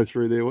follow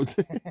through there, was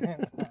it?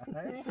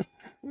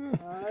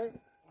 No,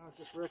 was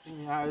just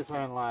wrecking the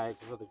ozone layer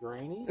for the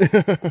greenies.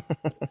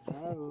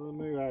 No, the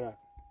move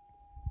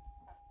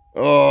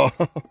Oh,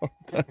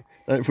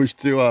 don't push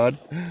too hard.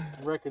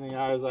 wrecking the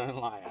ozone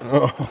layer.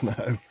 Oh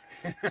no.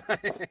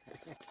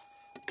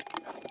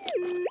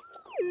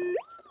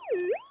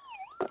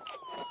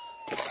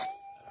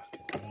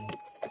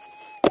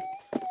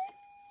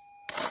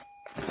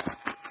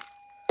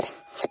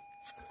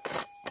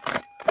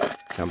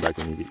 Come back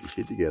when you get your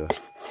shit together.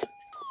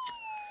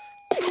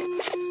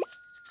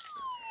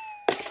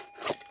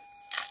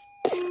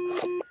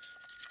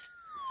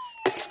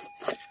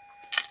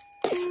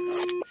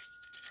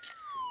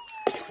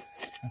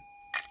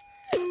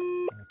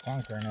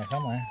 Clunker in there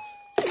somewhere.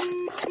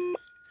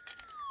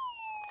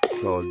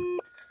 Solid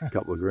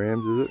couple of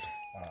grams, is it?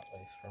 Oh, at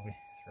least probably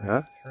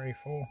Huh? 3,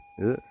 4.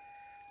 Is it?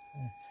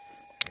 3,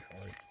 4.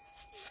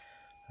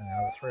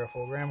 Another 3 or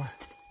 4 grammer.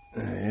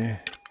 Yeah.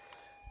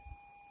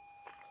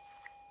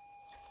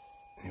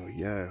 Here we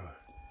go.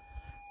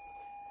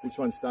 This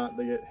one's starting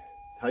to get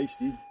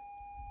tasty.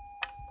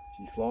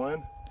 She's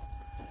flying.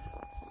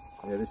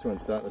 Yeah, this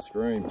one's starting to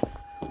scream.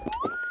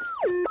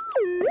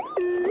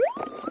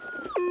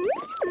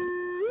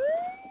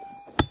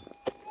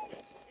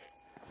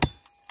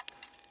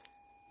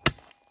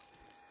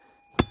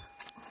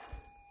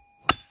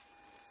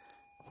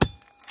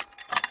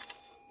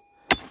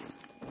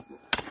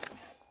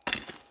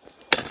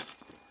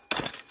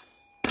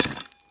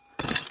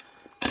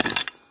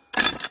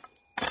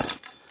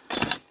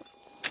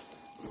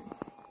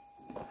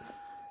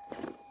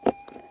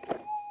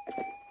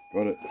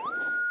 Got it.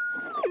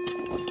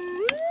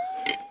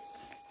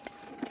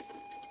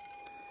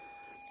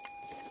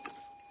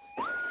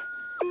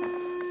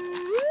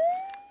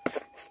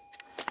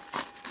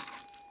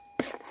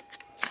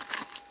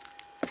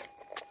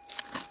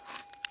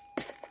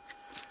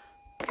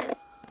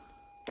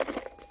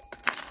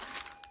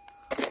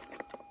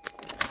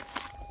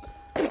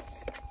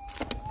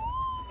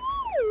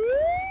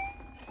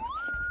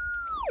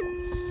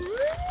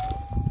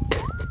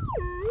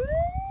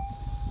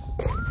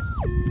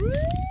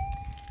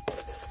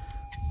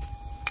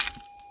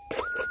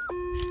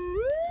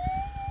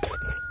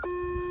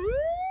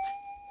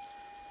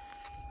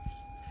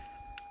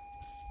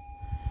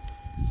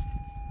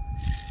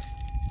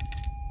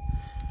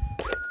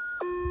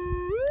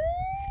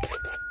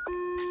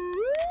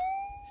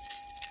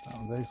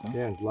 Decent.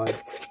 Sounds loud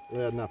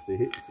enough to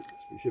hit.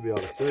 We should be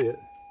able to see it.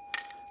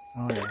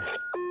 Oh yeah.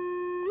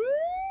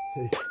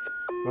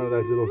 One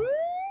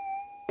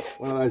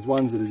of those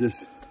ones that are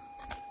just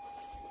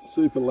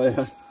super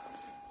loud,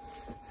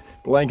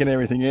 blanking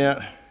everything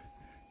out.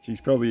 She's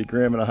probably 1.5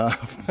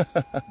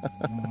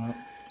 grams.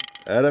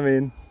 Add them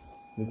in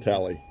the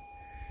tally.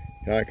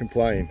 Can't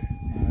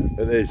complain.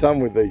 But there's some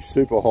with these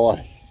super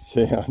high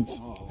sounds.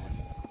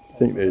 I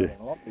think they're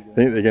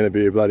going to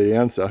be a bloody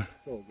ouncer.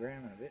 Still a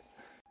gram and a bit.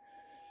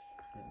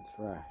 Getting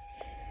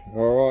thrashed.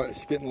 All right,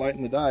 it's getting late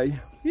in the day.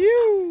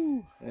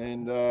 Phew!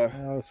 And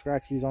Oh,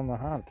 Scratchy's on the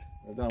hunt.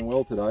 I've done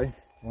well today.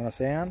 Want a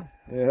sound?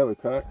 Yeah, have a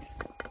crack.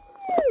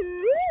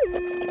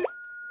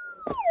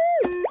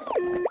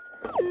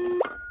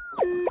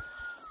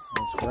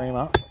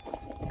 Screamer.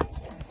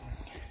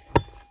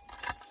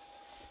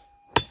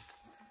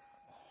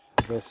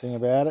 The best thing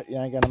about it, you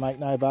ain't going to make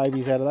no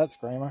babies out of that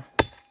screamer.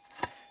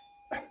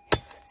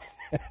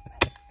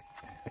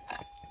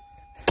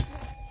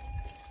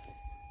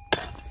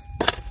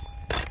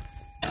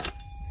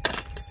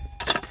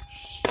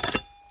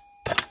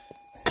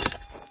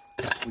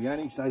 We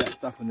only say that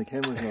stuff when the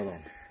camera's not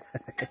on.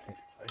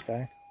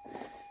 Okay.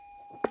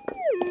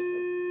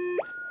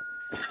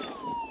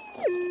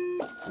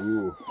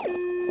 Ooh,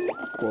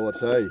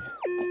 quality.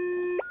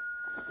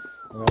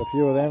 We've got a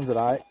few of them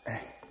today.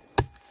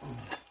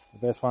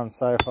 The best one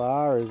so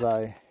far is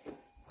a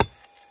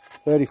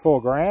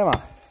 34 grammer.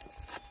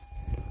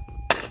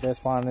 The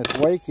best one this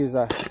week is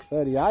a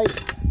 38.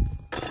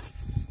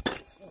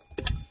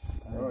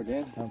 Go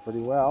again. Done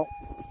pretty well.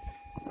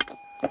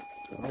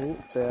 Oh,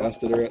 it's out.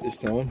 Busted her out this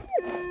time.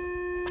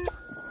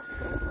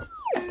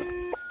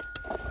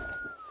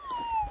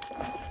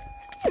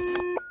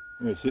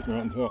 Yeah, sitting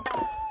right on top.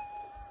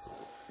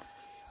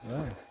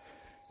 Yeah.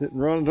 Sitting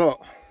right on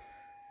top.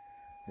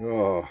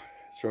 Oh,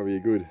 it's probably a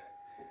good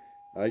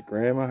 8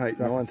 grammer, 8,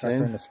 9, Sucker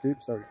in 10. the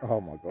scoop. So,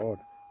 oh my god.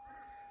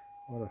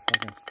 What a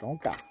fucking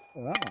stonker.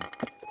 Look at that one.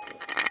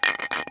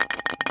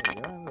 There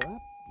you go, look at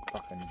that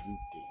fucking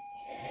beauty.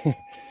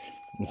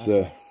 It's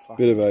That's a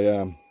bit of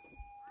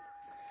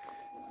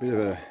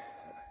a,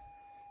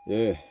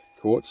 yeah,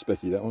 quartz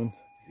specky, that one.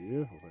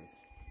 Beautiful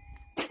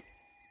piece.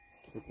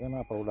 Pick them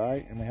up all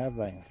day, and we have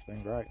been. It's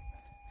been great.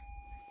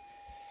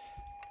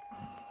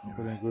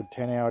 Put in a good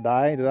 10-hour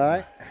day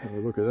today. Have a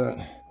look at that.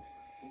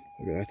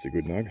 Look at that's a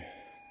good nug.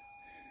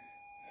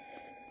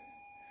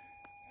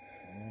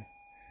 Yeah.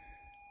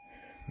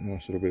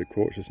 Nice little bit of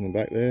quartz just in the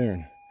back there,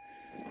 and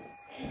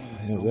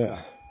how's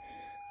that?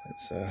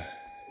 That's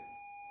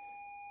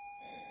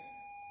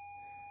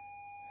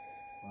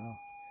Wow.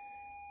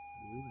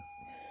 Beautiful.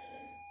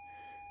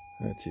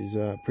 that is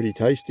pretty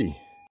tasty.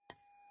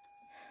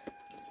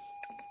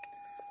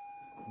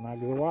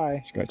 Snugs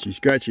away. Scratchy,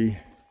 scratchy.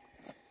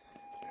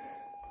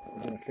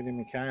 I'm going to fit in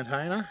my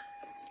container.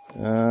 I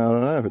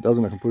don't know. If it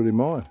doesn't, I can put it in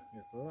mine.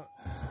 Guess what?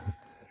 I'm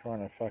trying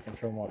to fucking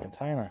fill my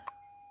container.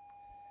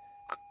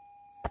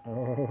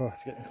 Oh,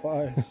 it's getting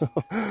close.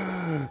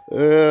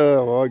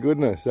 Oh my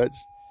goodness,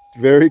 that's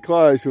very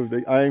close. With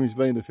the aim's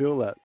been to fill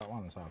that. That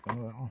one, so I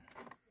think that one.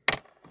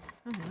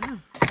 Oh, wow.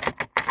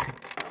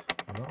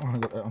 That one, I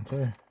got that one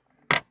too.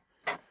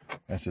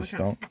 That's a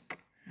stomp.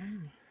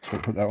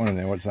 Put that one in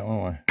there. What's that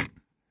one weigh?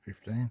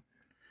 15.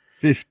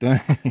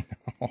 15.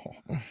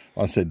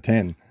 I said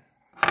 10.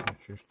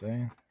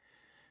 15.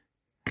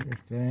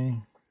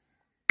 15.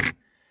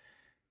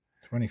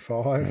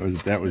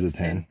 25. That was a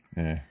 10.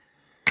 Yeah.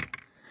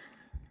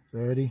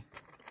 30.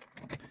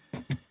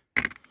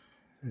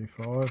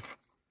 35.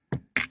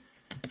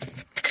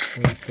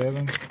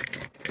 37.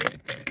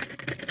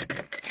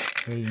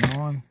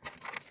 39.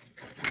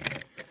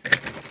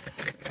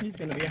 He's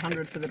going to be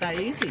 100 for the day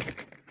easy.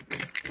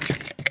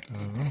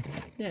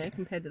 Yeah,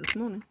 compared to this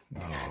morning.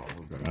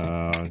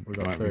 Oh, We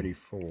got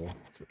 34.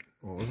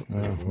 What was it?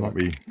 might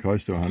be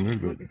close to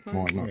 100, but close,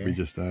 might not be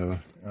just over.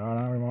 Oh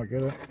no, we might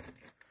get it.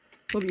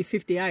 Well, you're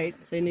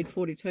 58, so you need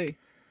 42.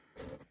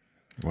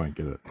 Won't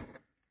get it.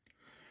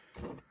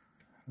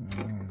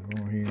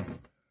 Well, here,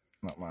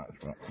 not much,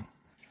 but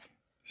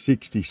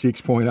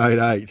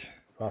 66.88.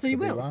 plus So you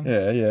the big will? one.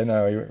 Yeah,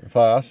 no,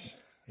 fast.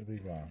 The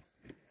big one.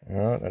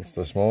 Alright, that's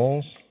the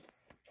smalls.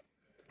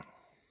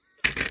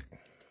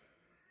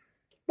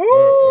 Woo!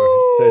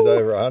 It says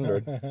over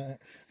 100.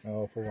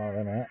 I'll pull one of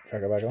them out,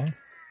 chuck it back on.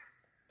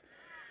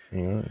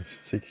 Hang on, it's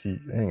 60.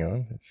 Hang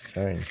on, it's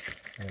changed.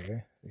 There we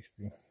go, 60.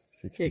 Yeah,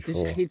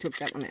 64. because he took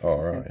that one out.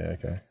 Oh, right, yeah,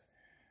 okay.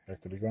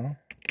 Back the big one on.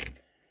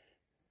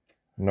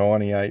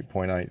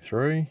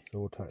 98.83. So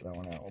we'll take that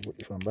one out, we'll put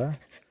this one back.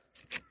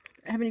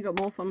 Haven't you got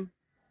more from...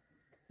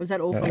 Was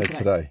that all No, from that's today?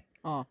 today.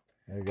 Oh,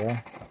 There you go.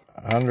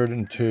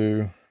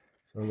 102.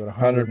 So we've got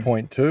 100.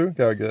 100.2.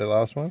 Go get the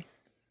last one.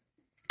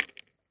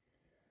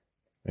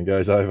 It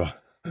goes over.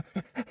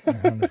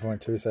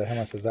 100.2, so how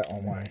much does that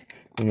one weigh?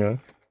 Hang on.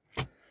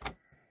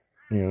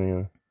 Hang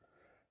on.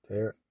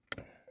 Tear it.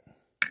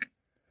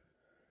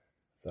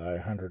 So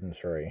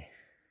 103.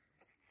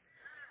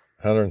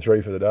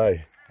 103 for the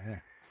day. Yeah.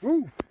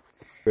 Woo!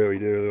 Where we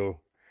do a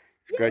little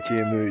scratchy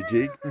and move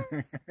jig.